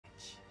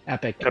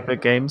Epic.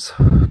 Epic Games.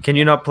 Can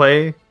you not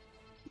play?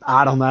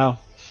 I don't know.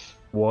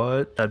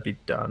 What? That'd be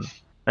done.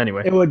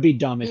 Anyway. It would be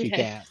dumb if you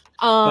Okay. can't.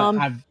 But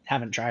I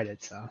haven't tried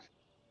it, so.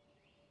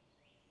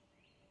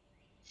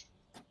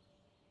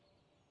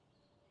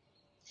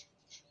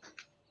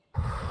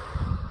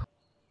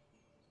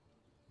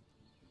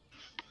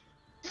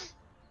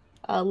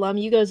 Lum,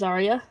 you go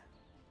Zarya.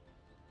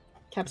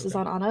 Caps is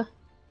on Ana.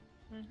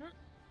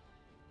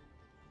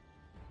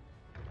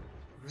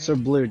 So,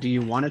 Blue, do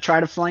you want to try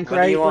to flank What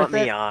right do you want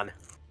with me it? on?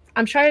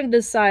 I'm trying to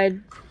decide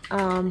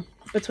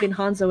between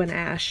Hanzo and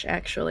Ashe,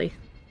 actually.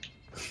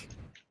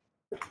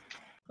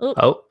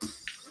 Oh.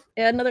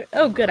 Yeah, another.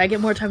 Oh, good. I get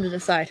more time to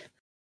decide.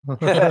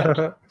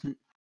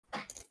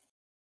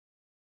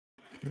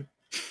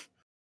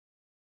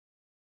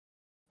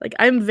 Like,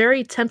 I'm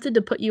very tempted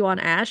to put you on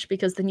Ashe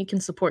because then you can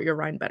support your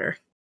Rhine better.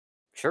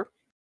 Sure.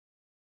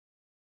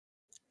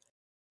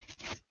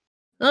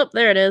 Oh,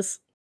 there it is.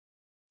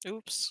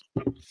 Oops.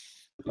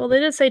 Well, they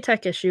did say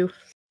tech issue.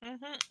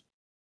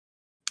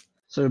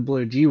 So,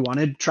 Blue, do you want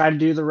to try to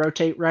do the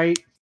rotate right?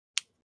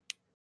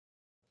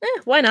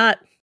 Why not?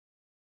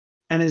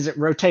 And is it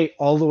rotate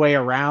all the way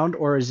around,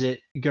 or is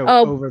it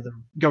go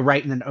go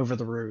right and then over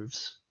the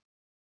roofs?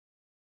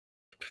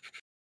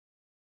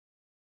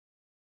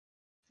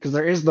 Because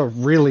there is the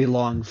really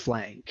long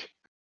flank.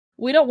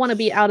 We don't want to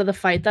be out of the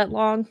fight that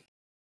long.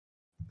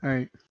 All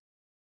right.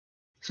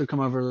 So come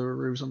over the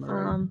roofs on the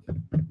right.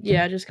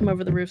 Yeah, just come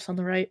over the roofs on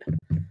the right.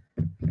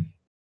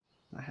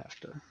 I have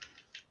to.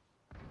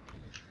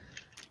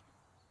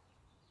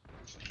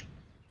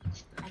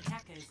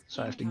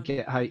 So I have to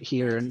get height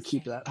here and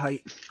keep that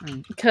height.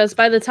 Because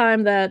by the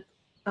time that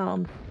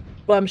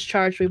Blum's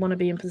charged, we want to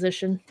be in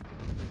position.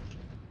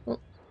 Well,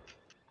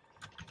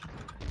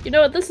 you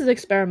know what? This is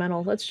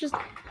experimental. Let's just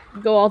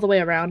go all the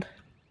way around.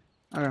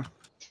 Okay.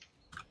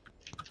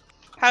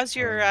 How's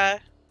your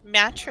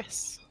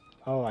mattress?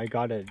 Oh, I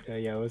got it.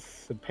 Yeah, it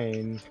was a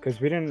pain because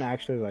we didn't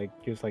actually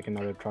use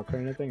another truck or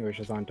anything. It was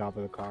just on top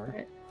of the car.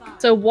 Right.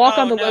 So walk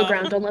on the low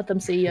ground. Don't let them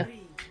see you.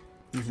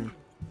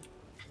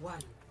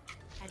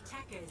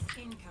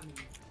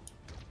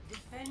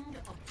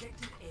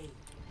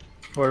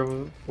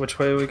 Which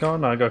way are we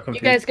going? I got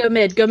confused. You guys go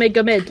mid. Go mid.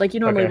 Go mid. Like you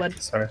normally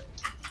would. Sorry.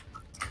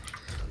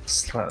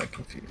 Slightly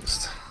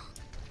confused.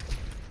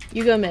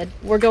 You go mid.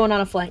 We're going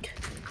on a flank.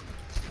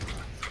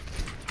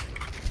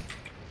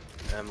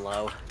 I'm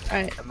low.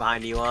 Alright. I'm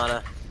behind you,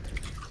 Ana.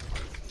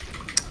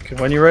 Okay,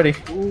 when you're ready.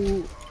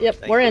 Ooh.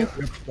 Yep, we're in.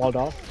 Walled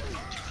off.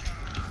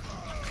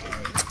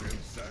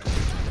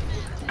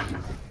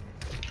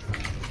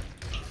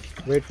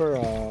 Wait for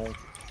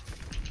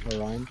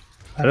Orion.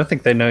 I don't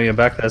think they know you're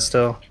back there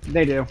still.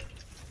 They do.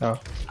 Oh.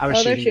 They're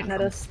shooting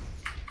at us.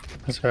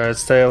 That's alright,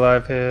 stay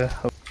alive here.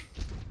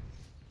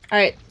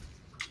 Alright.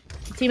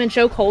 Team and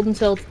choke, hold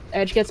until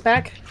Edge gets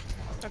back.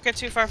 Don't get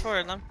too far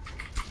forward, Lum.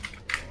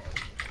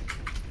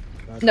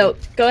 No,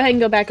 go ahead and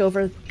go back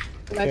over.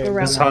 Back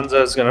around. This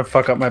Hanzo's gonna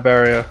fuck up my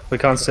barrier. We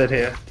can't sit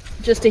here.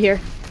 Just to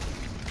here.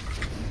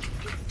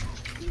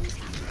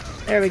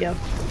 There we go.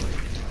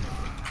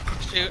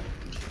 Shoot.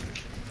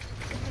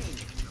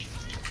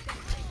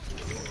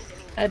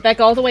 Alright, back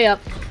all the way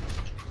up.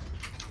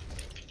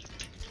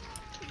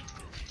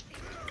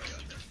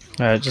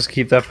 Alright, just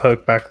keep that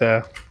poke back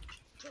there.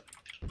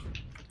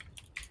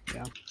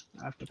 Yeah.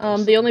 I have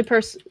to The only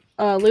person,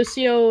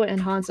 Lucio and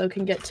Hanzo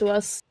can get to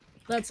us.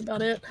 That's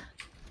about it.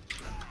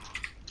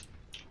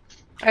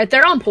 Alright,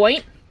 they're on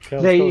point.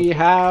 They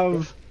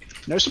have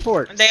no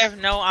support. They have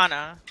no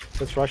Ana.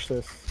 Let's rush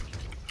this.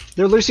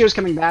 Their Lucio's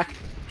coming back.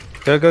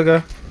 Go, go,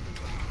 go.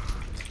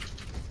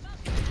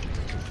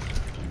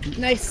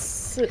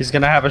 Nice. He's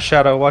gonna have a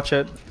shadow, watch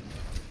it.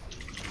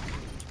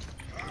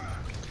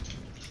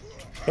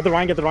 Get the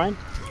Rhine, get the Rhine.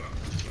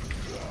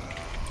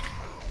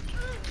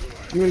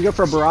 I'm gonna go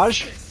for a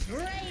barrage.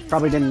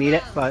 Probably didn't need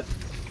it, but...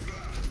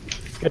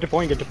 Get to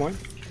point, get to point.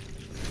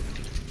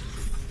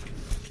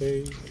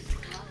 Okay.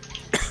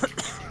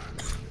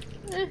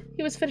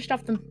 He was finished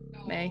off the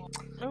May.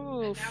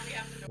 Ooh.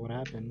 What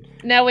happened?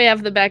 Now we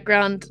have the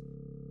background.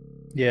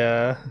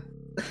 Yeah.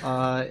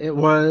 It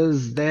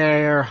was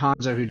their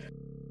Hanzo who...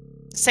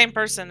 Same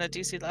person that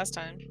DC last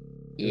time.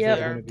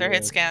 Yep. Their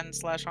hit scan /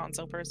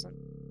 Hanzo person.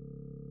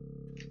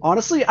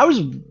 Honestly, I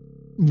was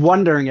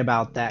wondering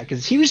about that,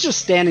 because he was just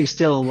standing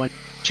still when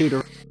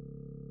shooter...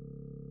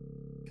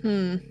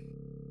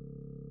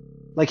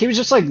 Like, he was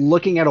just,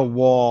 looking at a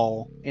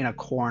wall in a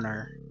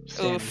corner,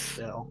 standing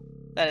still.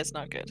 That is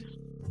not good.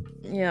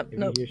 Yep, Maybe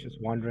nope. he was just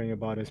wondering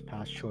about his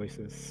past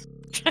choices.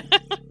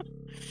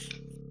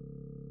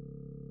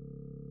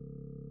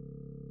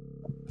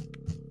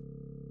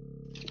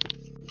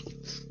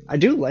 I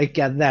do like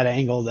at that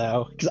angle,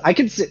 though, because I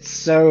can sit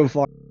so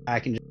far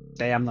back and just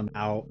spam them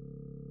out.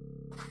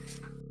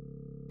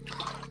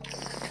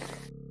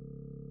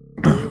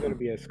 You're gonna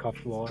be a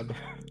scufflord.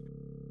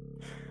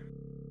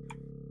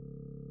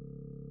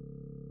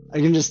 I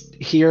can just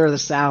hear the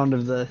sound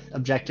of the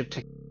objective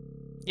tick.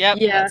 Yep,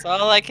 Yeah. that's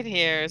all I can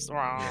hear is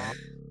wrong.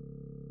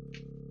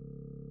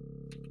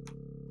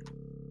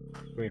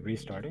 Wait,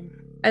 restarting?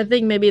 I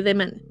think maybe they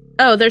meant.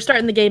 Oh, they're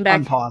starting the game back.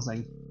 I'm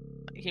pausing.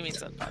 He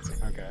means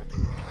unpausing. Okay.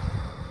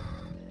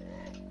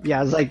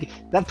 Yeah, it's like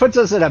that puts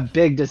us at a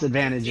big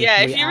disadvantage. Yeah,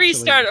 we if you actually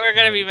restart, we're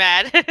gonna be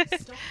restart.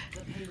 mad.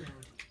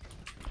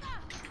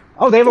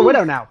 Oh, they have a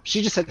widow now.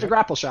 She just hit the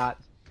grapple shot.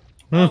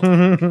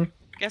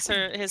 Guess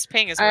his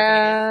ping is working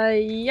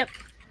again. Yep.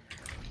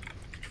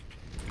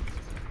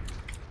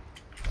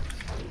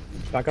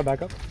 Back up,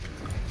 back up.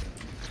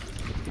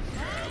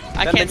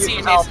 I can't see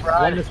you, Jason.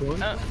 One is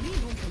one. Oh.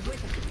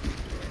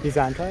 He's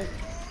anti.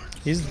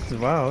 He's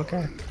wow.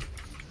 Okay.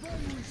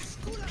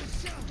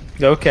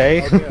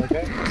 Okay.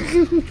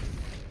 Okay.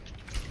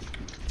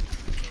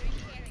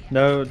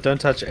 No, don't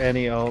touch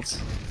any ults.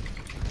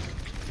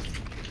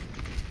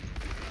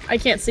 I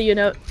can't see you,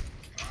 Note.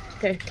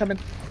 Okay, coming.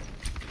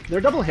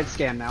 They're double hit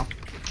scan now.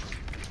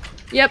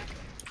 Yep.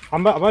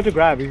 I'm about to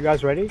grab. Are you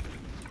guys ready?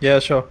 Yeah,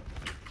 sure.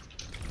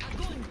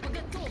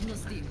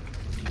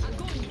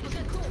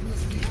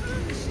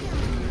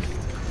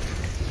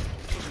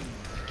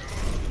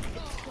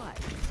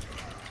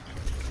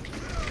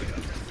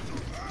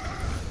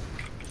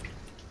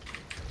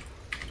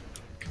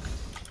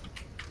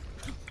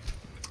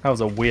 That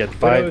was a weird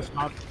fight.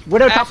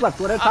 Widow top left.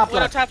 Widow top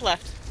Widow left. top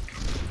left.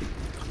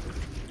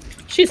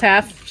 She's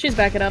half. She's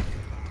backing up.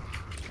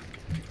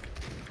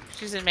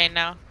 She's in main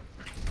now.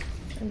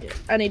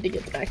 I need to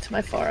get back to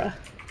my Pharah.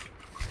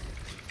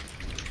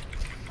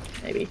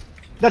 Maybe.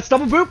 That's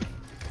double boop.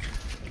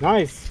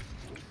 Nice.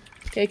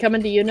 Okay,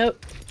 coming to you,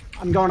 Note.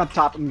 I'm going up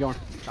top. I'm going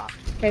up top.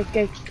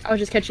 Okay. I'll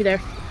just catch you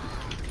there.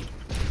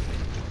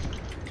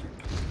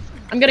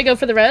 I'm gonna go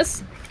for the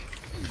res.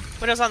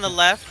 Widow's on the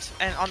left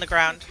and on the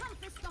ground.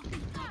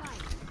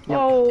 Yep.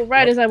 Oh,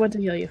 right as I went to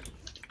heal you.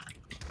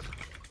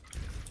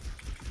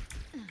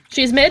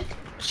 She's mid.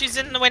 She's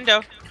in the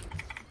window.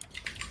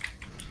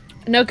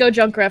 No go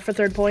Junkrat for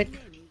third point.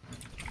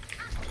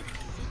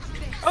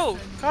 Oh,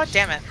 god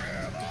damn it.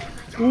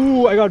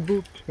 Ooh, I got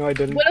booped. No, I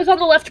didn't. Widow's on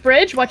the left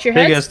bridge. Watch your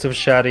head. Biggest of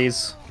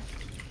shotties.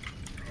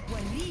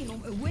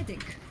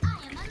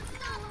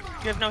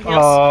 You have no heals.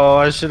 Oh,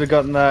 I should have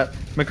gotten that.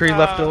 McCree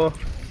left door.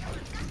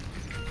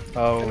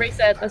 Oh.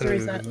 Reset. That's a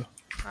reset.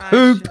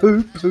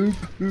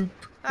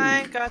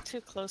 I got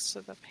too close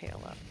to the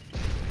payload.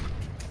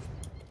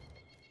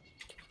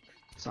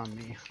 It's on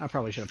me. I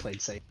probably should have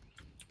played safe.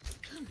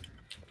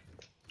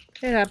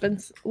 It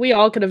happens. We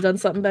all could have done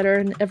something better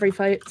in every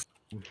fight.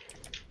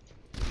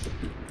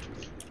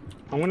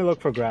 I'm gonna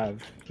look for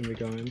grab when we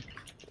go in.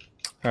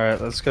 Alright,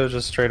 let's go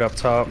just straight up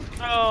top.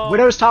 Oh,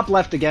 Widow's top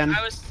left again.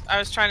 I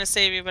was trying to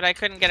save you, but I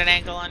couldn't get an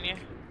angle on you.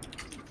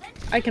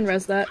 I can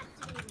res that.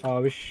 Are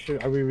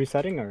we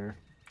resetting or?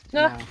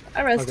 No, No.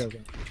 I res.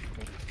 Okay.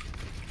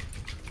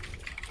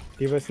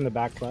 Diva's in the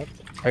back left.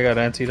 I got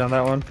antied on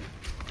that one.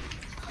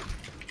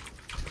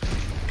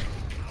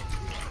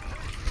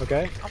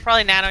 Okay. I'll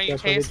probably nano you,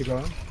 Guys ready Chase. to go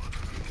in?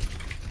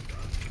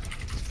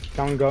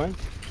 Someone going?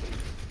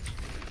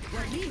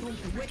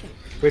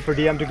 Wait for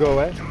DM to go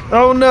away.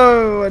 Oh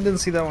no! I didn't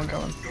see that one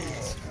coming.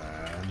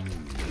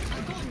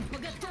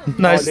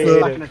 Nice they though.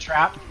 Stuck in a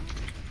trap.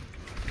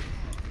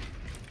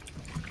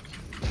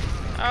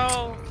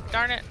 Oh,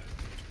 darn it.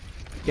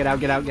 Get out.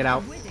 Get out. Get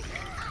out.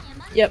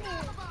 Yep.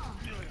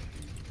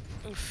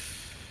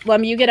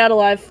 Lem, you get out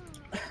alive.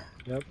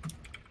 Yep.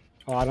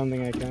 Oh, I don't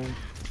think I can.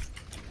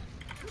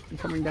 I'm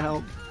coming to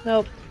help.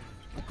 Nope.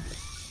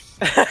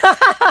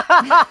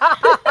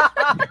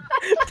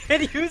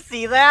 Did you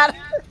see that?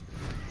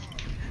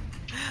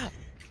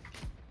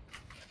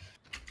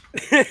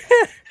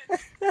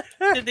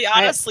 Did the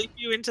Ana sleep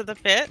you into the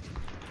pit?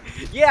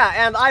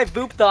 Yeah, and I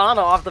booped the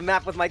Ana off the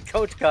map with my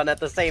coach gun at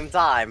the same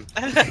time.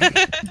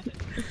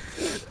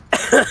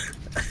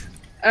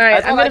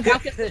 Alright, I'm what I gonna did.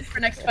 focus this for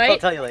next I'll fight.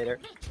 tell you later.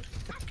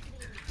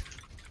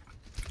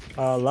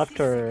 Left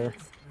or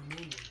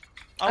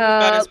All we've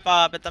got is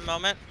Bob at the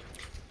moment.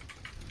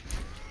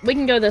 We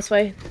can go this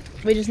way.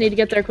 We just need to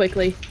get there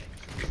quickly.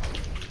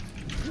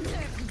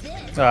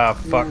 Ah,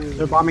 fuck.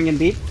 They're bombing in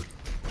deep.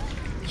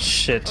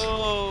 Shit.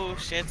 Oh,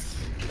 shit.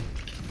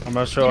 I'm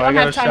not sure. You I don't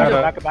got a have time shout to-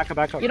 out.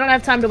 back up. You don't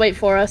have time to wait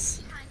for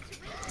us.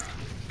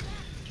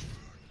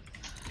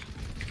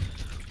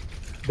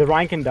 The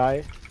Ryan can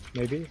die,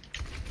 maybe.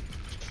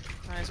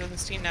 Oh, he's with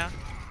his team now.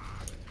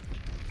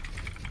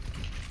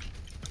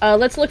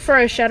 Let's look for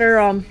a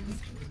shatter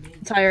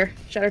tire.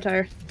 Shatter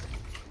tire.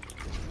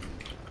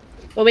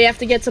 But we have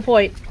to get to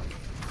point.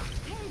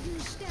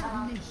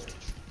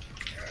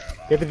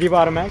 Get the Diva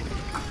automatic.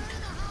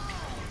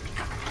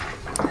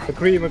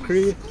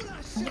 McCree.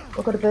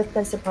 I've got a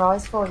birthday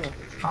surprise for you.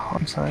 Oh,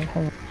 I'm sorry.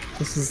 Hang on.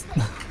 This is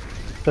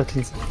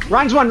 13 seconds.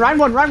 Ryan's one. Ryan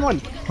one.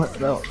 What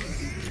the?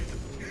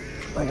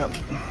 Hang up.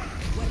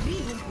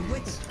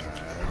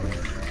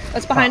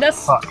 That's behind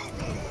us. Fuck.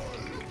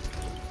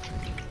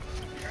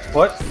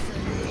 What?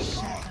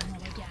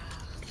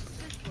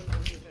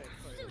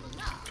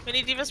 We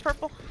need Diva's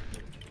purple.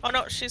 Oh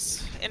no,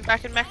 she's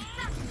back in mech.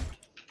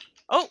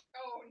 Oh,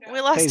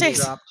 we lost Taser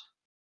Taze. dropped.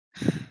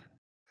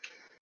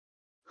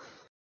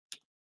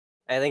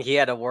 I think he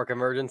had a work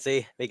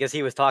emergency because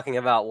he was talking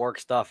about work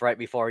stuff right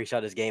before he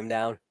shut his game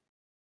down.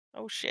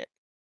 Oh shit.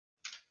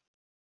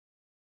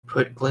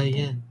 Put Glay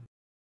in.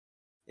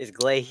 Is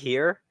Glay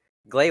here?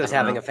 Glay was I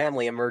don't having know. a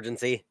family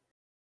emergency.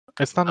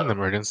 It's not an Oh.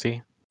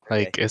 emergency.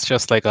 Okay. Like, it's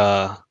just like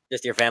a...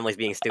 Just your family's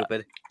being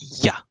stupid.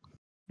 Yeah.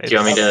 Do you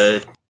want me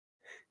to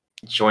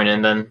join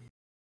in then?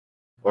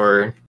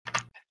 Or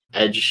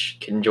Edge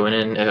can join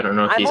in? I don't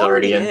know if I'm he's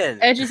already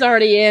in. Edge is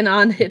already in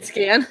on hit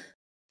scan.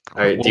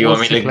 Alright, What do you want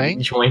was me he to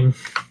playing? join?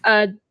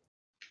 Main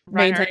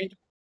Reinhardt. tank.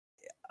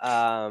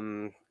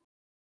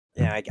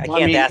 Yeah, I Well, I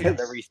can't mean, ask him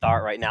to it's-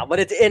 restart right now, but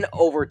it's in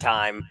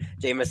overtime,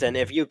 Jameson.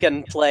 If you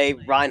can play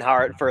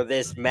Reinhardt for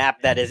this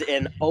map that is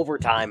in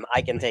overtime,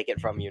 I can take it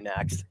from you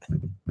next.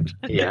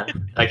 Yeah,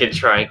 I could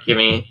try. Give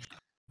me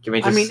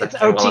just I mean, a it's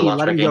second while I OT. launch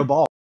Let my him go game.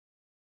 ball.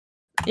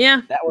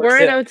 Yeah, That we're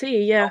works in too.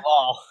 OT, yeah.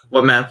 Oh,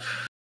 What map?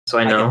 So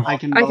I know.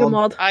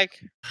 Eichenwalde. Ike.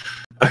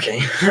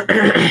 Okay.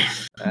 alright,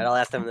 I'll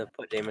ask them to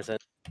put Jameson.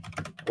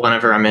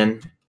 Whenever I'm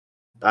in.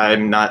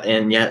 I'm not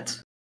in yet.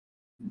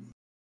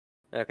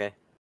 Okay.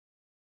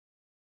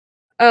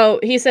 Oh,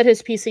 he said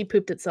his PC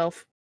pooped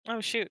itself.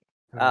 Oh shoot.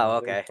 Oh,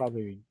 It's okay.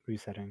 probably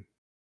resetting.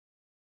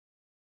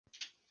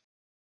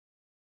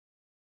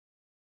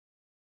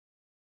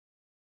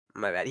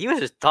 My bad. He was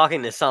just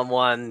talking to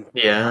someone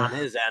Yeah. on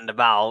his end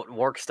about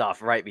work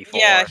stuff right before.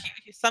 Yeah,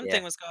 something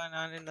Yeah. was going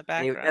on in the And,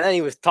 background. and then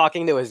he was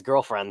talking to his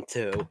girlfriend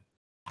too.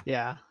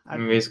 Yeah.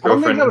 Maybe his I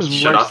don't think girlfriend that was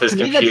shut work. off his To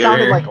me, computer. that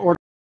sounded like or.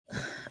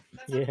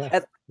 Yeah.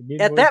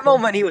 At that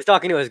moment, he was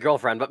talking to his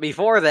girlfriend, but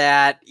before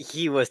that,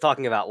 he was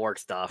talking about work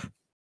stuff.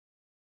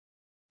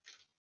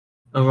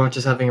 Overwatch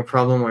is having a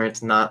problem where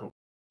it's not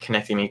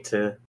connecting me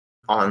to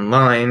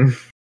online.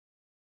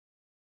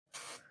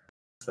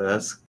 So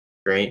that's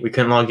great. We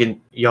couldn't log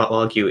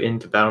you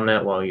into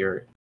Battle.net while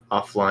you're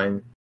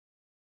offline.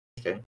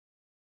 Okay.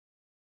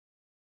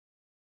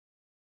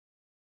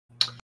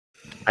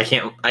 I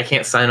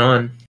can't sign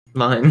on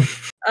mine.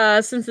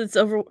 Since it's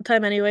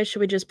overtime anyway, should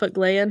we just put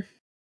Glay in?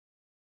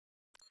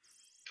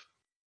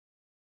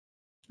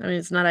 I mean,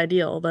 it's not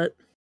ideal, but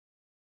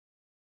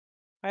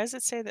Why does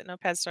it say that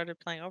Notepad started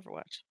playing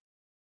Overwatch?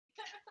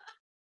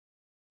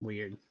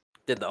 Weird.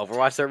 Did the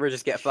Overwatch server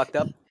just get fucked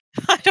up?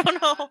 I don't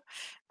know.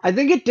 I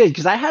think it did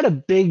because I had a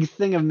big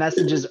thing of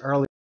messages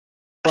earlier.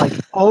 Like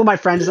all of my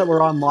friends that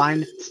were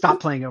online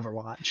stopped playing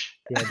Overwatch.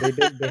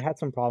 Yeah, they had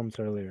some problems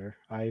earlier.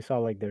 I saw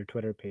like their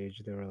Twitter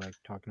page. They were like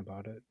talking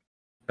about it.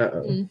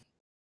 Uh-oh.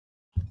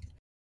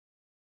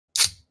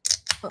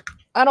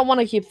 I don't want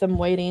to keep them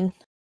waiting.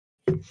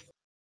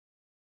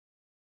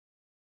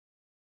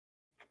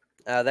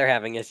 They're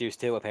having issues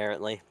too,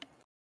 apparently.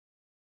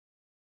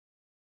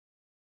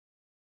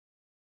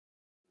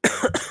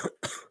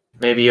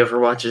 Maybe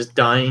Overwatch is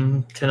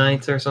dying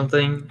tonight or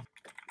something.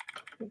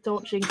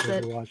 Don't jinx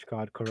it. Overwatch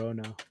God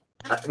Corona.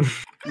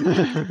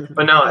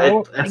 But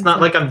no, it's not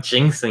like I'm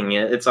jinxing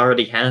it. It's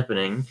already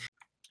happening.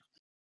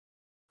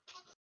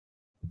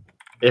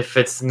 If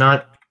it's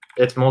not,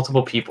 it's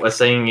multiple people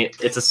saying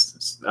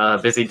it's a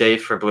busy day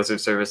for Blizzard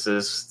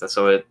services.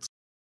 So it's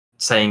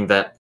saying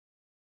that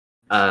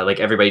like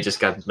everybody just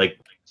got like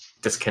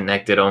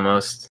disconnected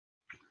almost,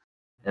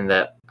 and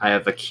that I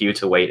have a queue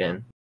to wait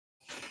in.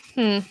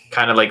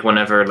 Kind of like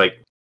whenever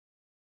like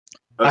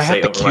I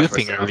had the Overwatch queue was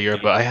thing down. earlier,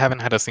 but I haven't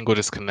had a single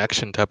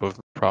disconnection type of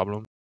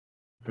problem.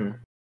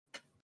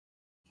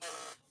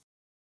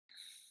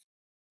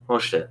 Well,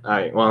 shit. All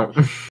right. Well,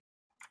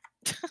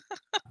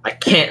 I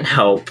can't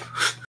help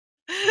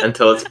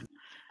until it's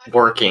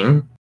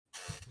working,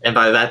 and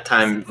by that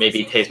time,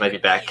 maybe Taze might be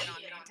back.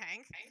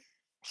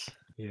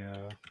 Yeah,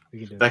 we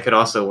can do That could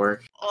also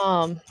work.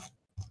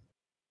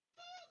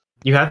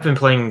 You have been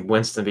playing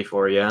Winston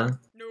before, yeah?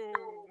 No,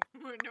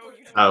 you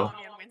don't Oh. want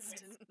me on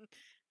Winston.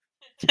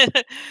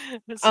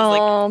 This is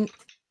like,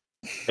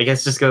 I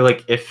guess just go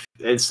like if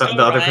it's the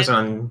other Ryan. person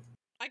on.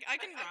 I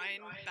can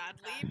Ryan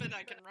badly, but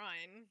I can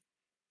Ryan.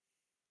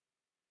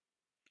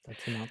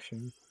 That's an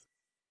option.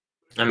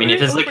 I mean,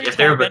 if it's like if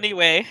they're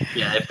anyway.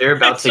 yeah, if they're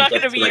about It's to not get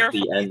gonna to be like your the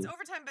fault. end. It's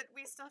overtime, but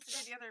we still have to do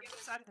the other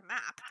side of the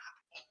map.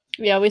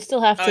 Yeah, we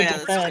still have Oh, to yeah,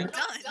 that's defend.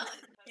 Done.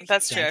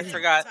 That's true, I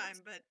forgot.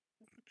 Overtime, but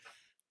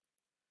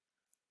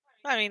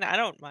I mean, I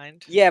don't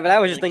mind. Yeah, but I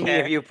was just really thinking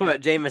care. if you put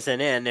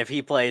Jameson in, if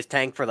he plays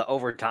tank for the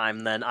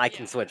overtime, then I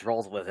can switch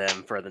roles with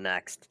him for the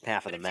next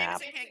half of but the if map.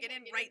 Jameson can't get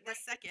in right this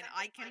second,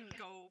 I can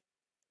go,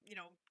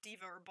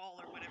 Diva or Ball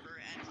or whatever,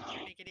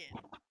 and make it in.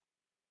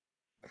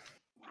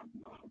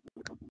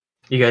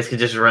 You guys could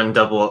just run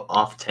double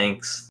off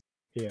tanks.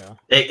 Yeah.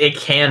 It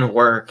can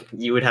work.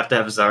 You would have to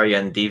have Zarya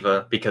and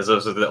Diva because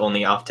those are the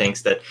only off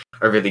tanks that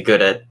are really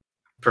good at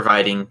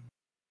providing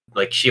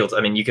like shields.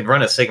 I mean, you can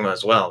run a Sigma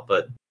as well,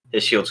 but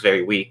his shield's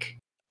very weak.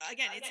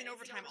 Again, it's in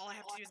overtime. All I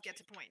have to do is get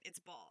to point. It's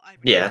Ball.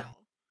 Yeah.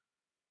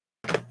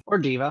 Or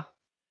Diva.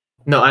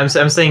 No, I'm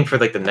saying for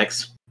like the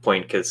next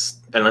point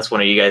because unless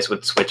one of you guys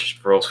would switch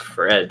roles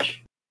for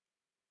Edge,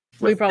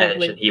 We with Edge,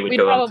 probably and he would we'd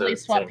go probably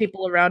into swap tank.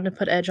 people around to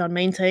put Edge on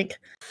main tank.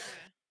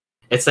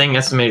 It's saying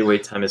estimated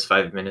wait time is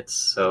 5 minutes,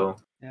 so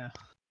Yeah.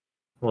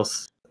 we'll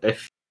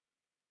if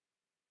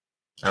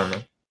I don't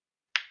know.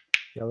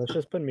 Yeah, let's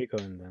just put Miko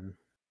in then.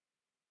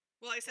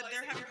 Well, I said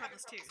they're having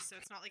problems too, so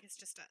it's not like it's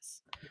just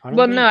us.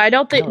 Well, no, I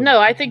don't think. No,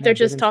 I think they're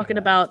just talking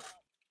about.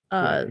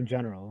 Yeah, in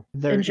general.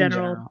 In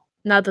general,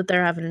 not that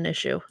they're having an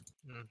issue.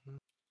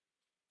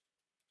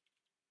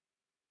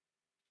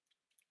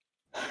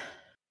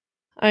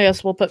 I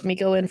guess we'll put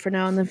Miko in for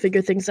now and then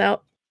figure things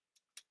out.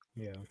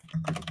 Yeah.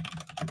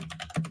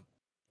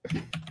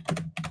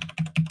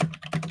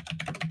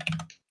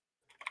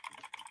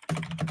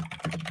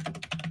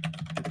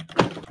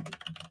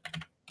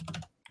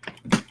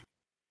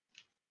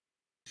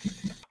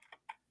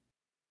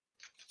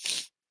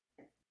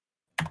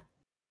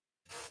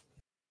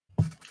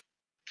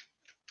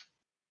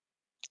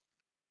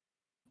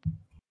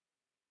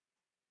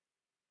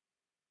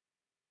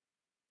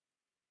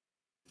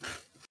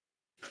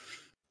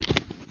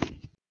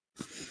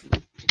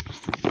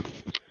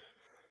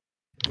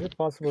 Is it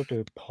possible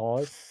to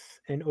pause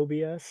in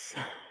OBS?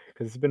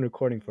 Because it's been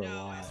recording for a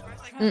while.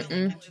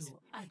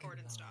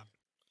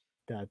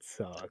 That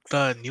sucks.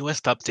 The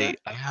newest update,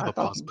 I have a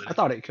pause button. I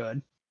thought it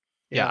could.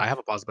 Yeah, I have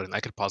a pause button. I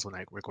could pause when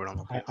I record on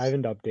OBS. I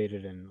haven't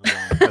updated in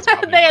a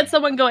while. They had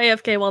someone go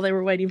AFK while they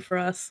were waiting for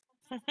us.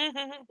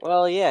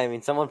 Well, yeah, I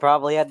mean, someone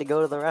probably had to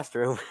go to the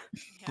restroom.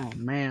 Oh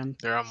man,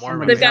 there are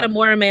more. They've got a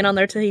Moira main on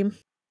their team.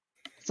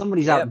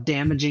 Somebody's out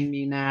damaging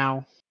me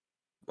now.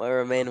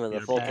 Moira main with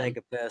a full tank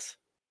of piss.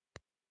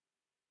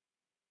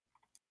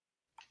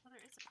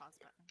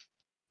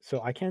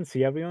 So I can't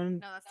see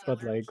everyone,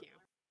 but like,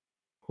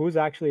 who's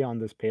actually on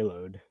this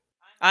payload?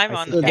 I'm I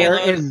on see the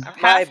payload. I'm my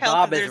half health,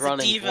 Bob and is there's a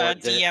running Diva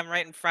towards it. DM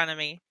right in front of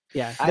me.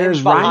 Yeah, I there's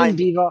am Ryan and behind-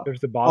 Diva There's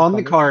the Bob on the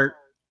coming. cart.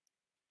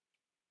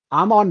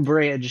 I'm on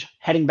bridge,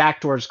 heading back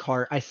towards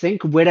cart. I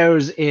think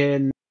Widow's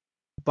in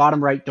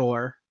bottom right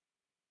door.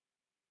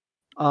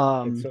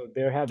 So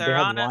they have They're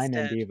on us Ryan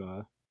and dead.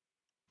 Diva.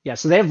 Yeah,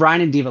 so they have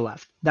Ryan and Diva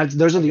left.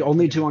 Those are the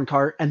only two on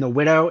cart, and the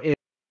Widow is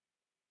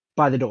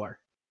by the door.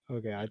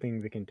 Okay, I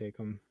think we can take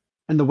them.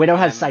 And the Widow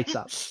has sights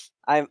up.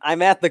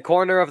 I'm at the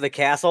corner of the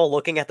castle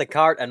looking at the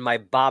cart, and my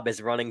Bob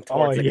is running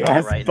towards the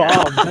cart right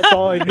Bob, now. that's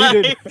all I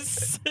needed.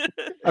 Nice.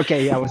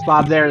 Okay, yeah, with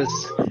Bob there,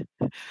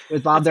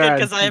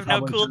 Because I have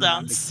no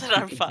cooldowns, and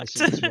I'm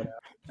fucked.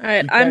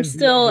 Alright, I'm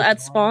still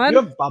at spawn.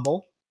 You have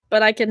bubble.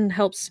 But I can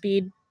help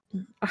speed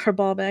our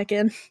ball back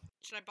in.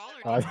 Should I ball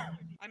or Diva?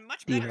 I'm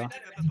much better Diva. at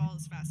Diva, but ball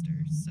is faster,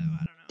 so I don't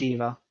know.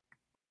 Diva.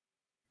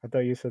 I thought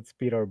you said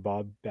speed or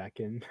Bob back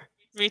in.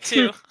 Me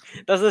too.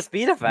 Does the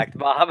speed affect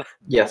Bob?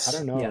 Yes. I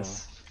don't know.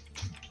 Yes.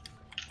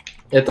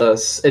 It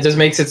does. It just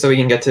makes it so he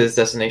can get to his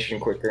destination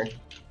quicker.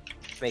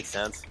 Makes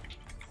sense.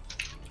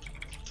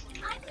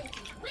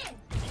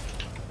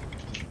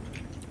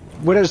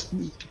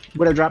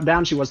 Widow dropped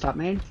down. She was top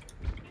main.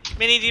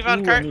 Mini Diva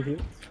on cart.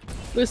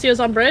 Lucio's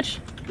on bridge.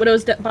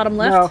 Widow's bottom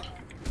left. No,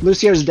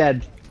 Lucio's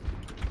dead.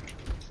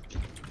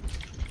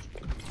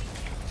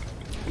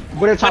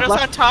 Widow top Widow's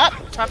left. on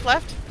top. Top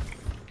left.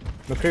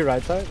 McCree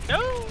right side.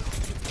 No.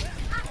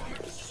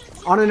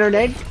 On an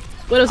grenade.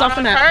 Widow's off the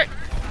on map. cart.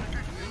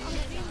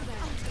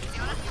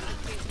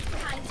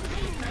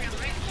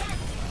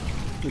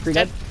 McCree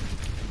dead.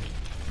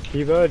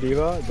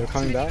 Diva, they're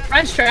coming back.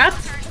 Ryan's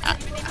trapped.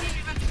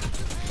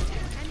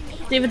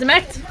 Diva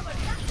demect.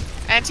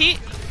 Anti.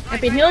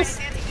 Happy heals.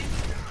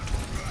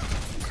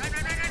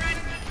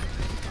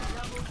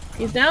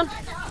 He's down.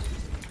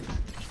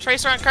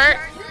 Tracer on cart.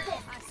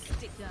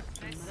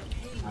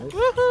 Nice.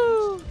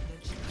 Woohoo.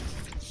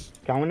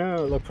 Okay, I'm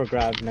gonna look for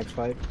grab next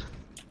fight.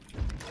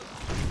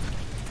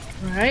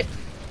 Alright.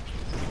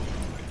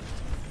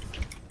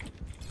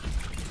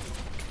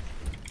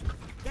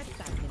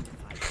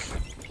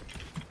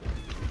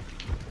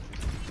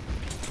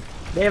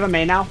 They have a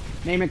main now.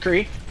 Main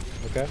McCree.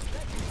 Okay.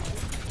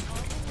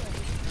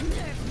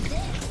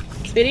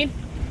 Speeding.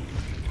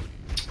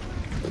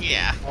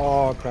 Yeah.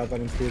 Oh crap, I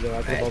didn't see that.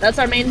 I could've That's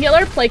our main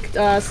healer. Play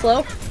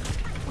slow.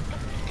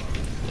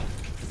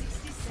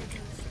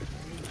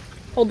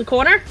 Hold the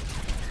corner.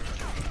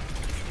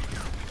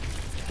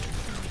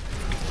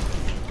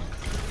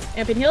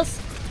 Amping heals.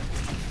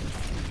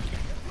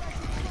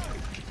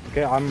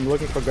 Okay, I'm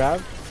looking for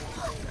grab.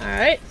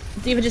 Alright.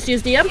 Diva just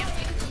used DM.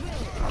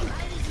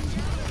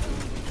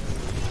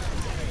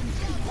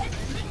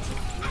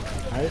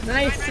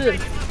 Nice.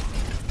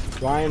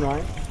 Nice. Ryan.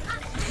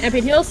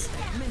 Amping heals.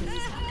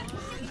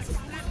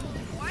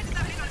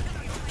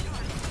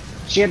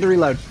 She had to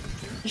reload.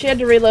 She had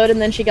to reload and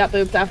then she got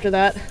booped after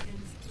that.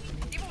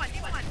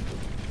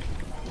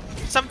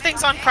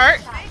 Something's on cart.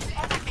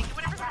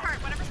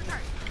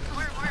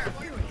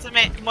 It's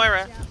a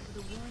Moira.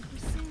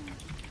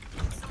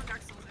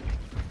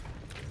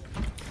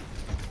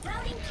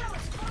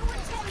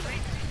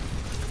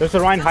 There's a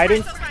Ryan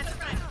hiding.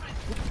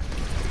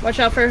 Watch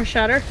out for her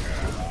shatter.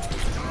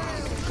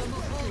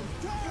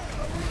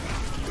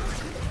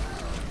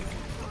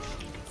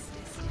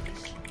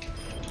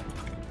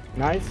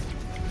 Nice.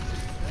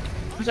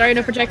 Sorry,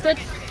 no projected.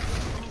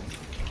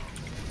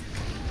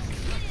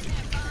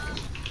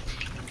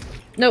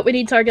 Nope, we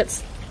need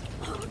targets.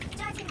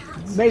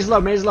 Maze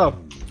low.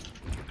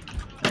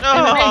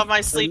 Oh,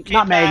 my sleep came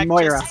Not Meg, back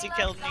Moira. just as he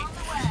killed me.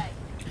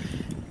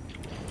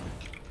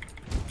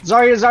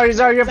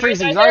 Zarya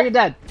freezing. Zarya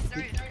dead.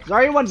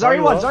 Zarya one.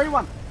 Zarya one. Zarya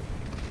one.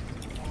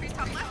 Freeze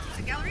top left. Is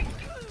it gallery?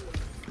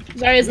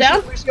 Zarya's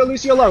down.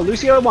 Lucio low.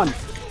 Lucio one.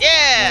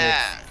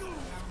 Yeah.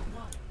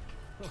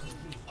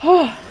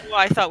 Oh,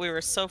 I thought we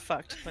were so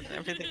fucked when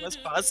everything was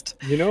paused.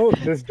 You know,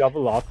 this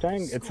double off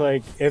tank, it's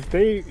like, if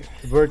they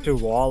were to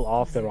wall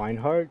off the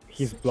Reinhardt,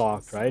 he's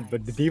blocked, right?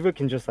 But the D.Va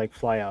can just, like,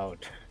 fly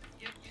out.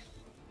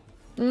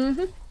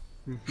 Mm-hmm.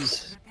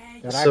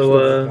 That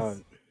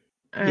So,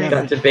 actually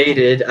got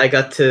debated. I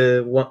got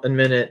to 1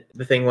 minute.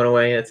 The thing went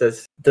away, and it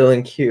says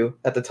Dylan Q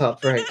at the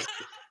top right.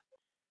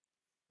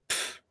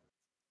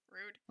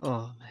 Rude.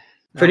 Oh man.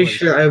 Pretty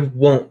sure I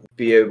won't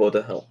be able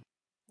to help.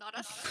 Not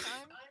us this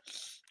time.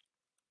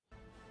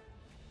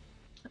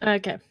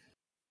 Okay.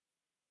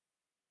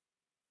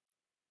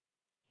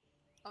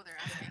 Oh, they're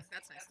asking.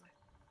 That's nice.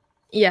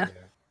 Yeah.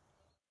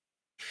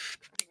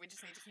 I think we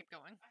just need to keep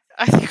going.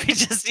 I think we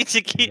just need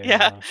to keep.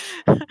 Yeah.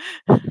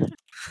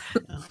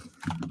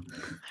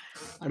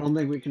 I don't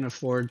think we can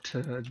afford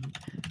to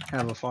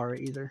have a Pharah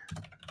either.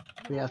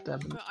 We have to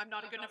have them. I'm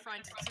not a good enough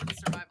friend to see the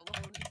survival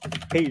alone.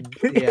 Hey,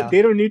 Yeah.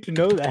 they don't need to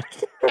know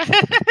that.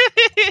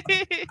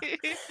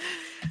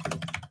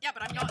 Yeah,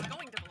 but I'm not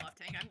going double off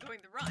tank. I'm going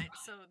the run.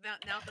 So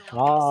that now they'll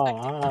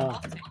expect double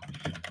off tank.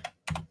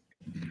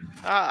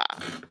 Ah,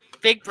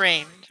 big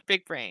brain,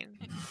 big brain.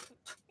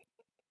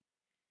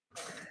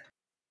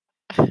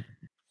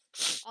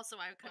 Also,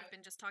 I could have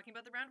been just talking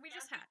about the round we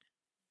just had.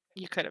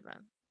 You could have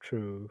been.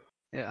 True.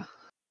 Yeah.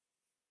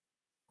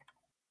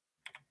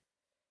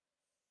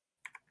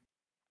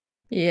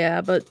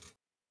 Yeah, but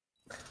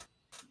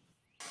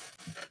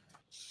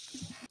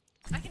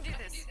I can do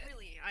this.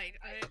 Really,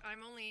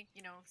 I'm only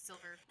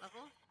silver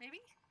level maybe.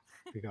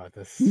 We got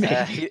this.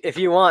 If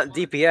you want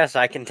DPS,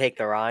 I can take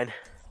the Rhine.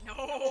 No,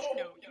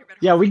 you're better.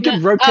 Yeah, we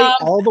could rotate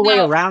all the way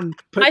no. around.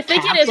 Put I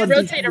think it caps is on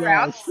rotate DPS.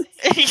 around.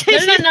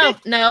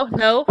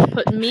 No.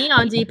 Put me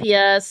on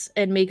DPS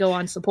and Miko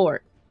on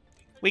support.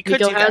 We could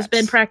Miko do has that.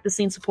 been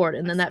practicing support,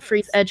 and then that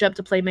frees Edge up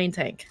to play main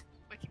tank.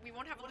 We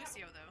won't have a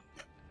Lucio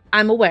though.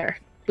 I'm aware.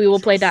 We will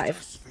play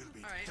dive.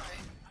 Alright.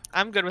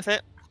 I'm good with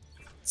it.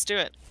 Let's do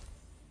it.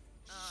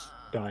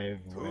 Dive.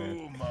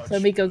 So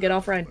Miko, get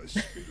off Ryan.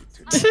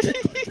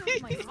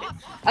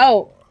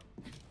 Oh.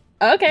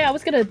 Okay, I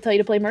was gonna tell you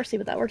to play Mercy,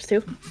 but that works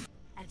too.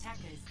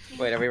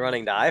 Wait, are we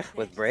running dive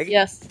with Brig?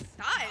 Yes.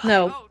 Dive?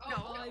 No. Oh,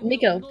 no.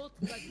 Miko.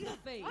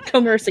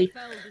 Go Mercy.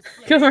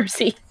 Go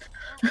Mercy.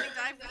 Running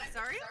dive with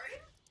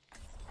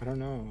Zarya? I don't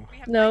know.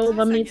 No,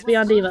 Lum needs to be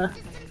on Diva.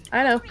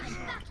 I know.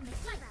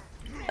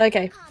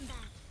 Okay.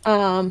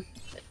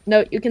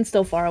 No, you can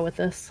still Pharah with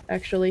this,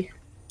 actually.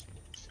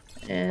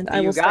 And I Do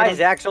will you start guys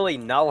on... actually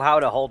know how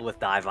to hold with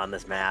dive on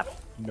this map?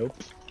 Nope.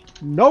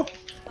 Nope.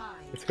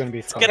 It's gonna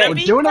be fun. We're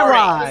doing it All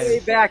right. the way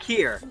back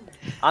here,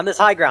 on this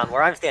high ground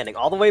where I'm standing,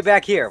 all the way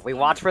back here. We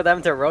watch for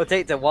them to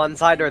rotate to one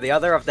side or the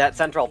other of that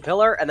central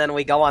pillar, and then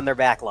we go on their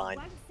back line.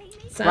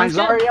 Sounds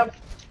good. Zarya.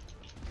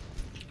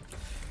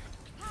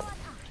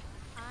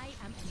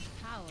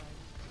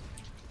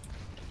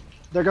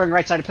 They're going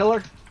right side of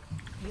pillar.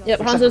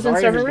 Yep, Except Hanzo's in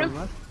Zarya, server who's room. going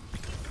left.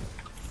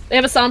 They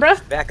have a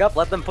Sombra. Back up,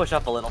 let them push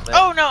up a little bit.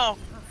 Oh no!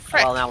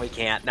 Frick. Well, now we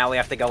can't. Now we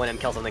have to go in and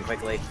kill something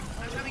quickly.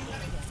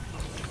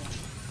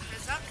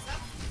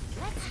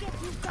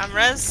 I'm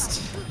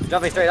rezzed.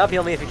 Jumping straight up,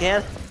 heal me if you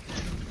can.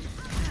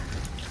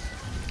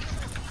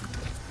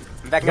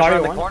 I'm back in Zarya front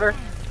of the one. corner.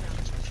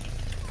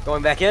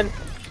 Going back in.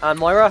 On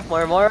Moira.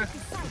 Moira.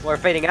 We're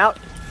fading out.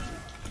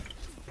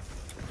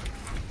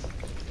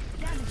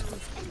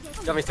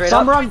 Jumping straight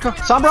up. Sombra on point.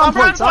 Sombra on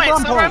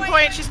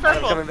point. She's I'm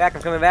purple. coming back.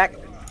 I'm coming back.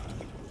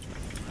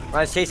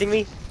 Ryan's chasing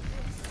me.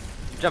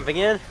 Jumping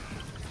in.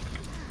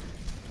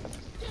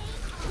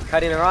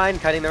 Cutting the Rhine.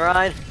 Cutting the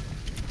Rhine.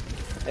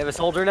 They have a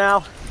soldier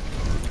now.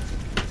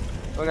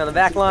 Going on the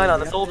back line on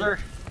the soldier.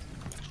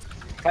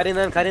 Cutting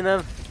them. Cutting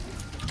them.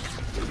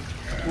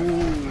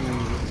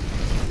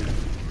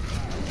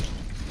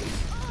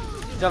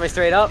 Jumping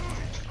straight up.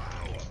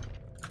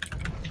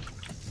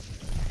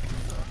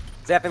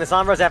 Zapping the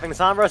Sombra. Zapping the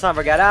Sombra.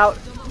 Sombra got out.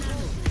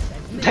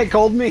 They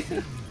called me.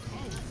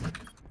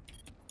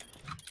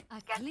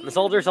 The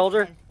soldier.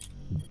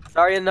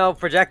 Sorry, no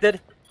projected.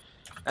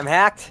 I'm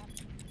hacked.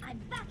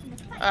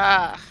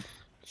 Ah.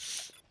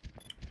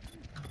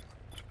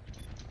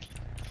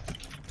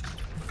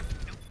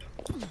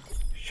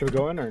 Should we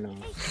go in or no?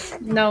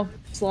 No,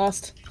 it's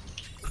lost.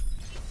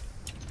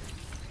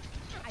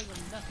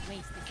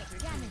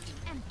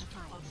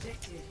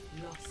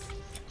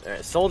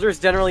 Alright, soldier's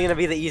generally gonna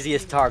be the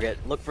easiest target.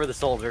 Look for the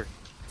soldier.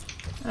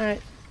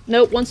 Alright.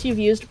 Nope, once you've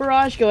used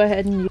Barrage, go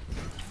ahead and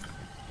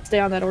stay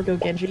on that or go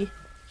Genji.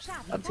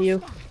 Up to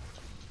you.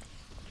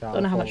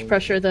 Don't know how much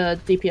pressure the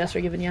DPS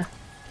are giving you.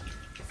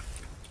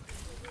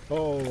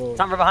 Oh.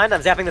 Sombra behind,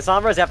 I'm zapping the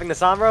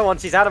Sombra.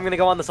 Once she's out, I'm gonna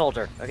go on the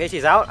soldier. Okay,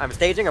 she's out. I'm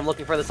staging, I'm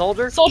looking for the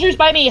soldier. Soldier's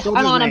by me!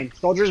 I'm on him.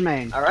 Soldier's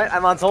main. Alright,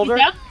 I'm on soldier.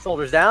 He's down?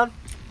 Soldier's down.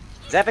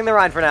 Zapping the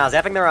Rhine for now.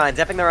 Zapping the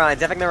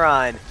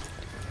Rhine.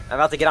 I'm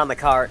about to get on the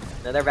cart.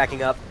 No, they're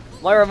backing up.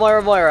 Moira,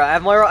 Moira, Moira. I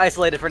have Moira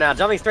isolated for now.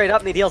 Jumping straight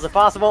up, need heals if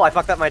possible. I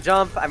fucked up my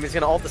jump. I'm just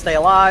gonna ult to stay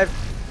alive.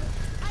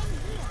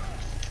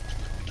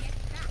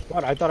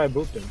 What? I thought I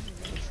booped him.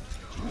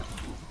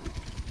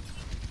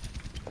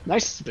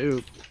 Nice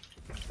boop.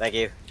 Thank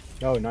you.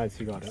 Oh, nice,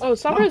 you got it. Oh,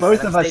 Sombra's...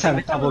 Both of us Staging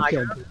have double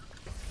killed.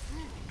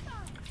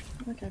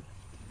 Okay.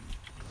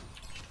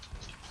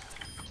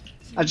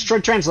 I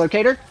destroyed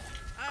translocator.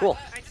 Cool.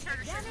 I just heard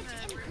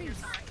her shit from the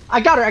side. I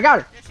got her. I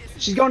got her.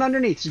 She's going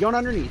underneath. She's going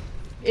underneath.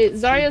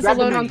 Zarya's Grab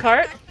the alone on mini.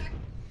 cart.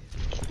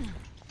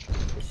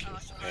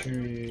 She...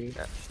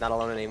 No, she's not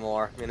alone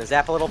anymore. I'm gonna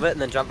zap a little bit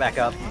and then jump back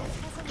up.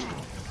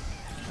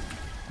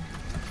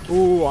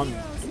 Ooh, I'm...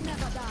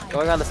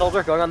 Going on the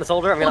soldier, going on the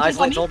soldier. I'm gonna Soldier's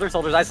on isolate me. soldier.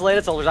 Soldier's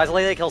isolated. Soldier's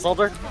isolated. Kill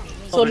soldier.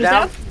 Soldier's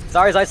down.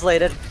 Zarya's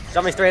isolated.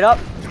 Jumping straight up.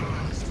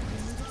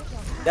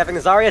 Zapping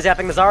the Zarya.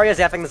 Zapping the Zarya.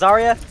 Zapping the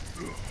Zarya.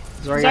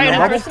 Zarya Zarya in the on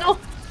bubble. personal.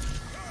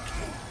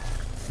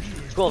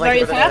 Cool. Thank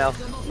you for the Zarya's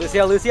nano.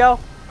 Lucio. Lucio.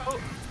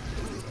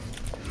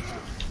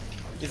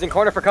 Using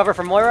corner for cover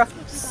from Moira.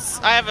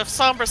 I have a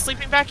Sombra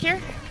sleeping back here.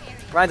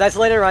 Ryan's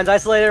isolated. Ryan's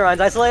isolated. Ryan's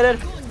isolated.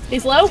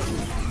 He's low.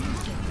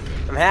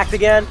 I'm hacked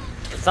again.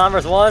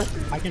 Sombra's one.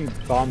 I can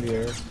bomb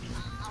here.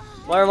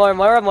 Moira, Moira,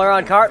 Moira. Moira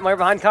on cart. Moira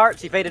behind cart.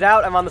 She faded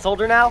out. I'm on the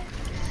soldier now.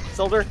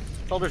 Soldier.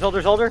 Soldier.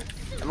 Soldier. Soldier.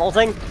 I'm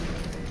ulting.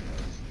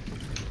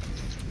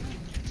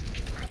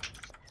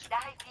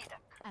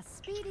 A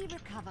speedy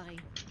recovery.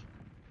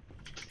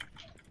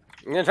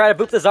 I'm gonna try to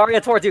boop the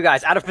Zarya towards you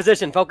guys. Out of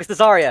position. Focus the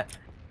Zarya.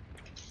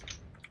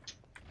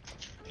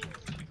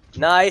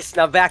 Nice.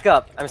 Now back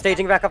up. I'm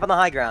staging back up on the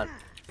high ground.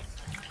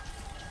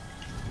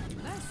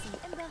 Mercy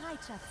in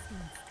Bereitschaftsdienst.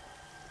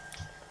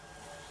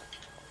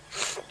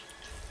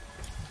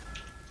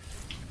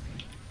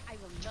 I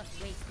will not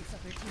waste this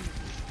opportunity.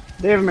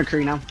 They have a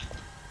McCree now.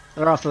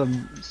 They're off of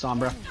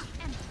Sombra.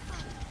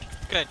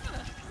 Good.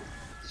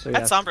 So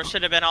That yeah. Sombra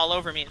should have been all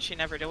over me, and she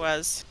never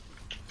was.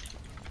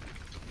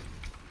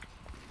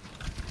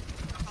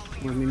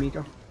 With me,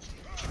 Miko.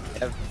 I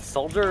have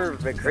soldier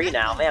McCree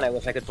now. Man, I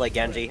wish I could play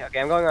Genji. Okay,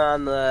 I'm going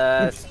on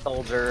the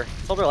soldier.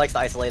 Soldier likes to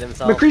isolate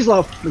himself. McCree's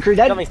low. McCree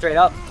dead. Coming straight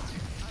up.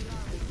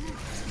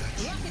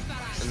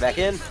 And back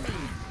in.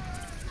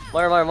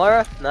 Moira, Moira,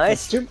 Moira.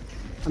 Nice. Two.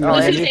 I'm Oh,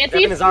 going Lucy's Andy. anti.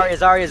 Zapping the Zarya,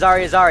 Zarya,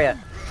 Zarya, Zarya.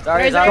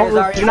 Zarya, Zarya, Don't-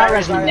 Zarya, do not Zarya,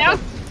 rest me Zarya. Down.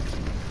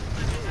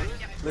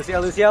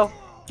 Lucio, Lucio.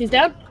 He's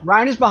down.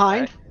 Ryan is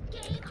behind.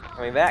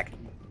 Coming back.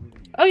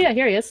 Oh yeah,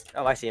 here he is.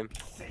 Oh, I see him.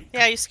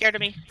 Yeah, you scared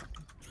of me.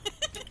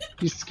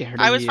 He's scared of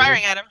I was you.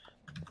 firing at him.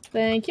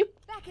 Thank you.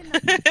 Back in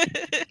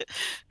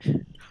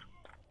the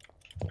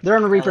They're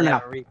on a Reaper Oh,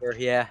 now. Reaper,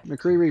 yeah.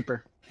 McCree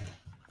Reaper.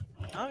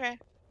 Okay.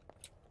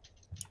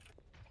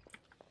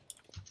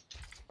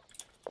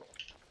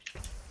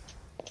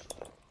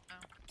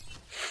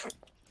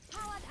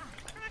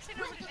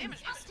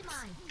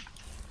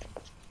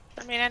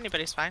 I mean,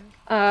 anybody's fine.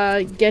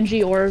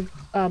 Genji or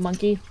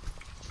Monkey.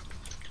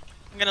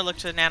 I'm gonna look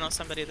to nano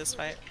somebody this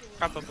fight.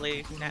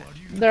 Probably.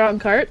 They're on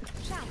cart.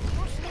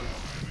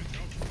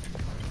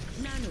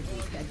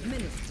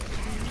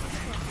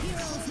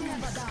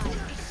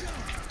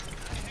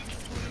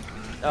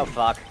 Oh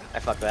fuck. I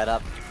fucked that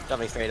up.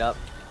 Jumping straight up.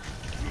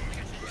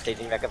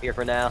 Staging back up here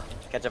for now.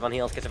 Catch up on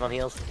heals, catch up on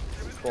heals.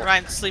 Cool.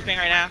 Ryan's sleeping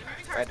right now.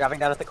 Alright, dropping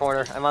down at the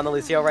corner. I'm on the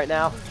Lucio right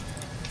now.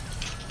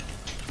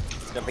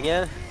 Jumping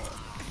in.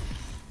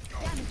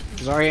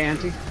 Zarya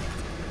anti.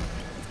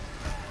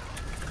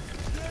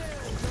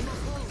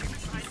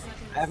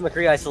 I have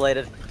McCree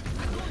isolated.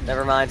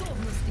 Never mind.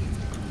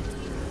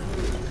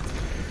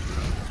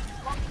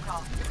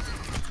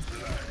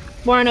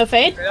 More no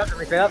fade. Straight up,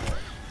 straight up.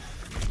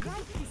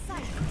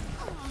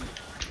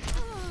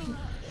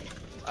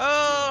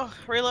 Oh,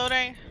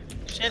 reloading.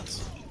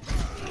 Shit.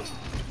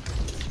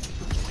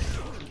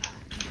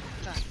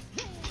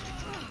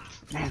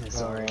 Man,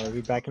 it's Zarya. Are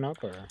we backing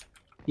up or?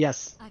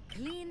 Yes. A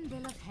clean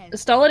bill of health.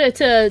 Stall it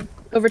to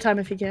overtime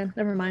if you can.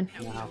 Never mind.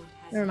 No.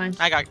 Never mind.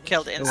 I got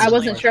killed instantly. I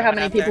wasn't sure how when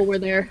I many went out people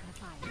there. were there.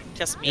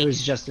 Just It me.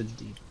 was just a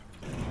deep.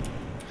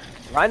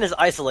 Ryan is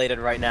isolated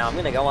right now. I'm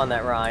gonna go on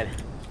that Ryan.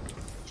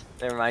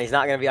 Never mind, he's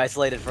not gonna be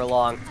isolated for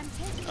long.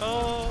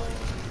 Oh.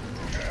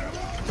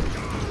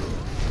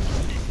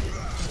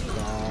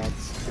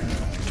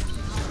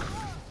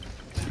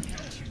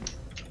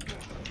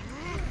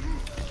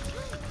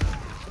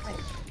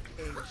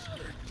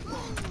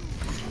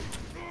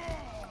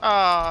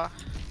 Aw.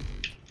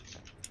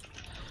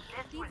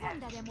 Die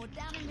Wunder der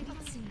modernen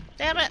Medizin.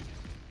 Damn it.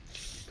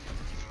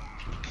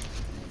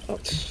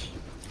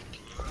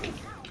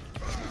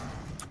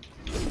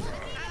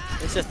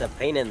 It's just a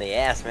pain in the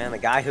ass, man. The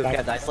guy who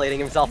kept isolating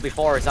himself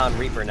before is on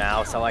Reaper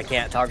now, so I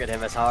can't target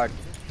him as hard.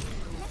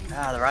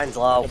 Ah, the Ryan's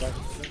low.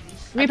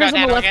 Reaper's on the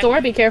nano left again.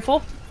 door. Be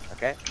careful.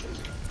 Okay.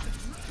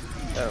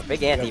 Oh,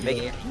 big anti, big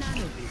anti.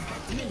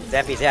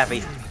 Zappy,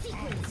 zappy.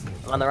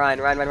 I'm on the Ryan,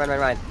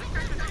 Ryan.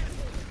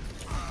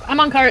 I'm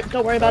on cart.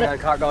 Don't worry about Going on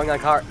it. cart, going on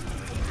cart.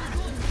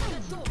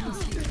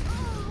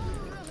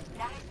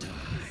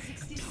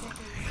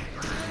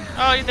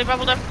 Oh, they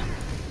bubbled up.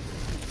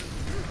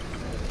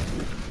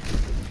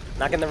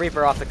 Knocking the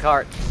Reaper off the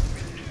cart.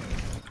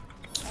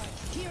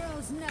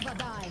 Heroes never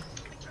die.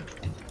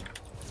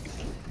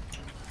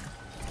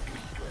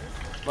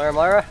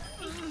 Moira.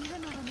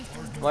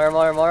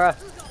 Moira.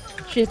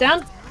 She's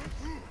down.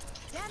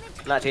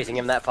 I'm not chasing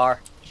him that far.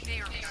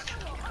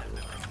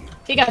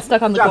 He got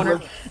stuck on the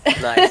corner.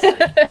 Nice.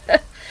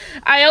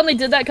 I only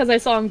did that because I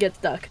saw him get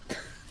stuck.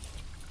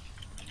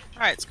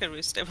 Alright, it's good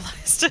we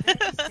stabilized.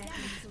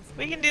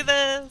 We can do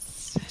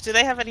this. Do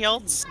they have any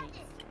ults?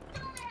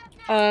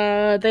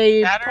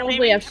 They Shatter, probably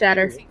maybe? have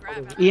Shatter.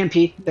 EMP.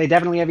 They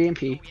definitely have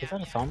EMP. Is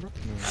that a Sombra?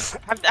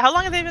 How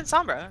long have they been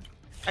Sombra?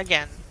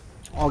 Again.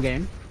 All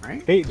game,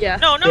 right? They, Yeah.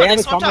 No, they have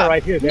they a swapped Sombra up.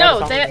 right here. They No,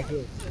 have a Sombra they- right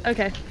here.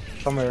 Okay.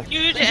 Somewhere.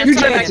 Huge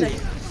Huge and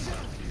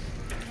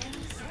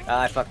and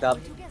I fucked up.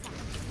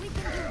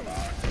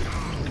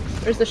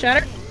 Where's the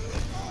Shatter?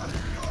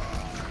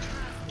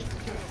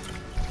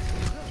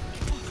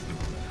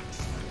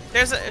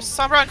 There's a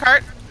Sombra on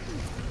cart.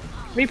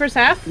 Reaper's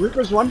half.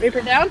 Reaper's one.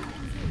 Reaper down.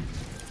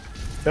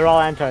 They're all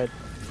anti.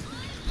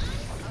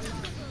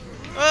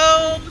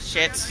 Oh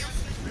shit.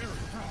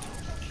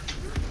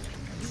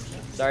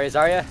 Sorry,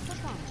 Zarya.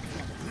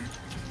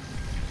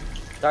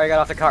 Zarya got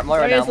off the cart.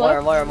 Moira now. Zarya's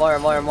low.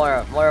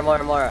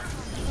 Moira.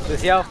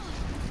 Lucio.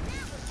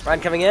 Ryan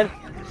coming in.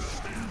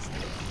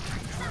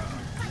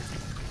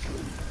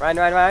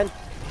 Ryan.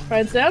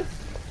 Ryan's down.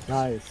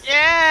 Nice.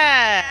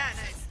 Yeah!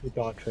 We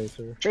got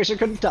Tracer. Tracer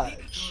couldn't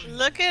touch.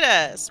 Look at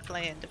us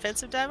playing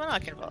defensive diamond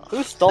ball.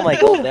 Who stole my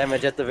gold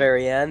damage at the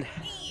very end?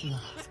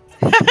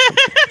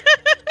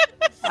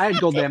 I had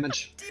gold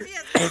damage.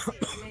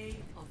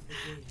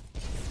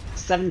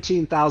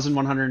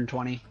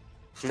 17,120.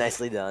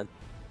 Nicely done.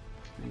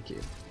 Thank you.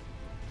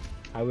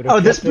 I would Oh,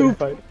 have this kept it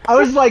move. if I- I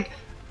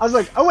was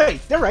like, oh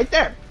wait, they're right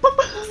there.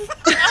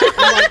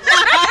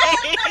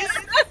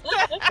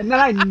 And then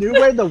I knew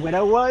where the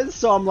Widow was,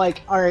 so I'm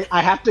like, all right,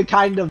 I have to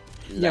kind of,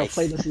 Nice.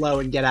 play this low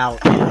and get out.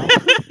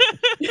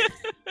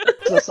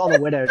 So I saw the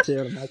Widow too,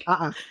 and I'm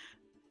like,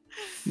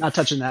 not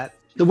touching that.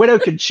 The Widow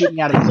could shoot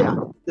me out of the sky.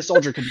 The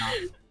soldier could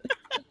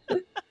not.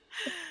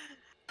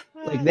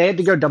 Like they had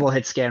to go double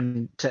hit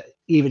scan to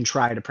even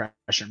try to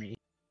pressure me.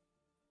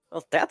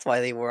 Well, that's why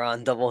they were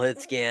on double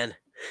hit scan.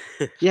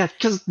 Yeah,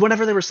 because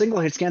whenever they were single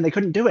hit scan, they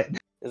couldn't do it.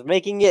 It's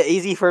making it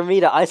easy for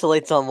me to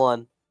isolate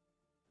someone.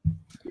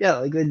 Yeah,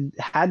 like they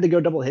had to go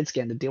double hit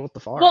scan to deal with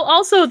the farm. Well,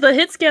 also the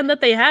hit scan that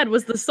they had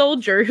was the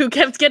soldier who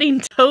kept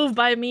getting dove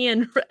by me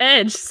and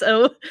Edge,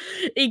 so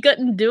he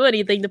couldn't do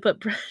anything to put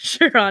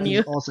pressure on That you.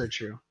 is also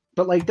true.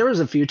 But like there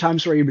was a few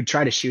times where he would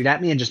try to shoot at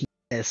me and just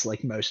miss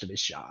like most of his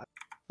shot.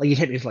 Like he'd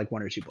hit me with like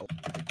 1 or 2 bullets.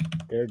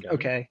 They're done.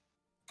 Okay.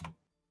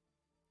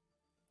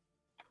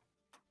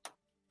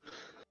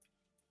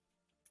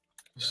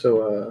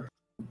 So,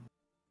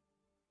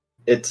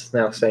 it's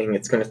now saying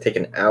it's going to take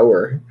an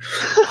hour.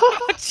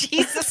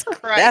 Jesus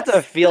Christ.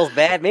 That feels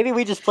bad. Maybe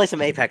we just play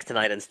some Apex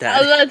tonight I was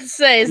instead. about to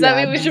say, does that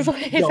Yeah, mean we should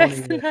play don't Apex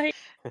even. tonight?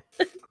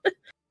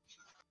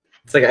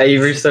 It's like I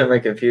restart my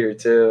computer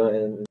too,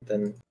 and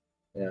then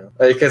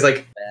because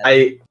like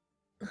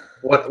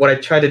what I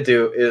try to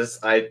do is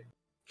I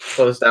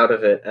closed out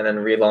of it and then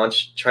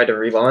tried to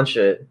relaunch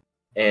it,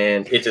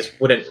 and it just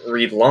wouldn't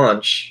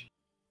relaunch.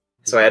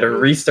 So I had to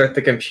restart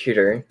the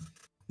computer.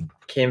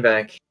 Came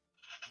back,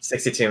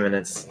 62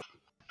 minutes.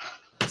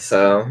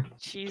 So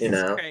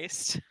Jesus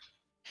Christ.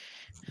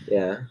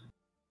 yeah.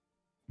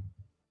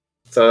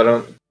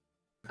 So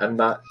I'm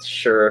not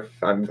sure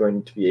if I'm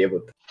going to be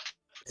able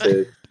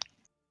to.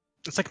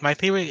 It's like my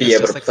theory Be is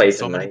able just to like play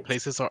so many tonight.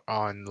 places are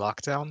on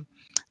lockdown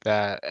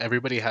that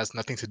everybody has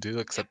nothing to do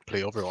except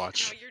play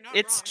Overwatch.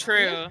 It's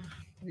true.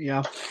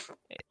 Yeah.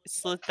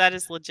 That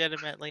is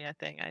legitimately a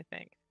thing, I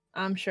think.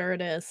 I'm sure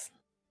it is.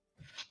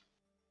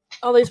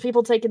 All these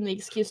people taking the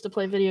excuse to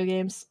play video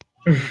games.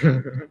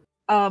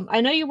 I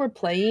know you were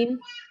playing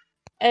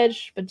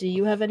Edge, but do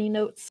you have any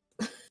notes?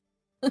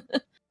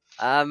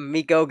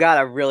 Miko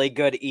got a really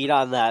good eat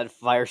on that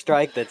fire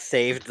strike that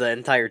saved the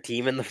entire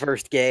team in the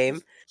first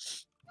game.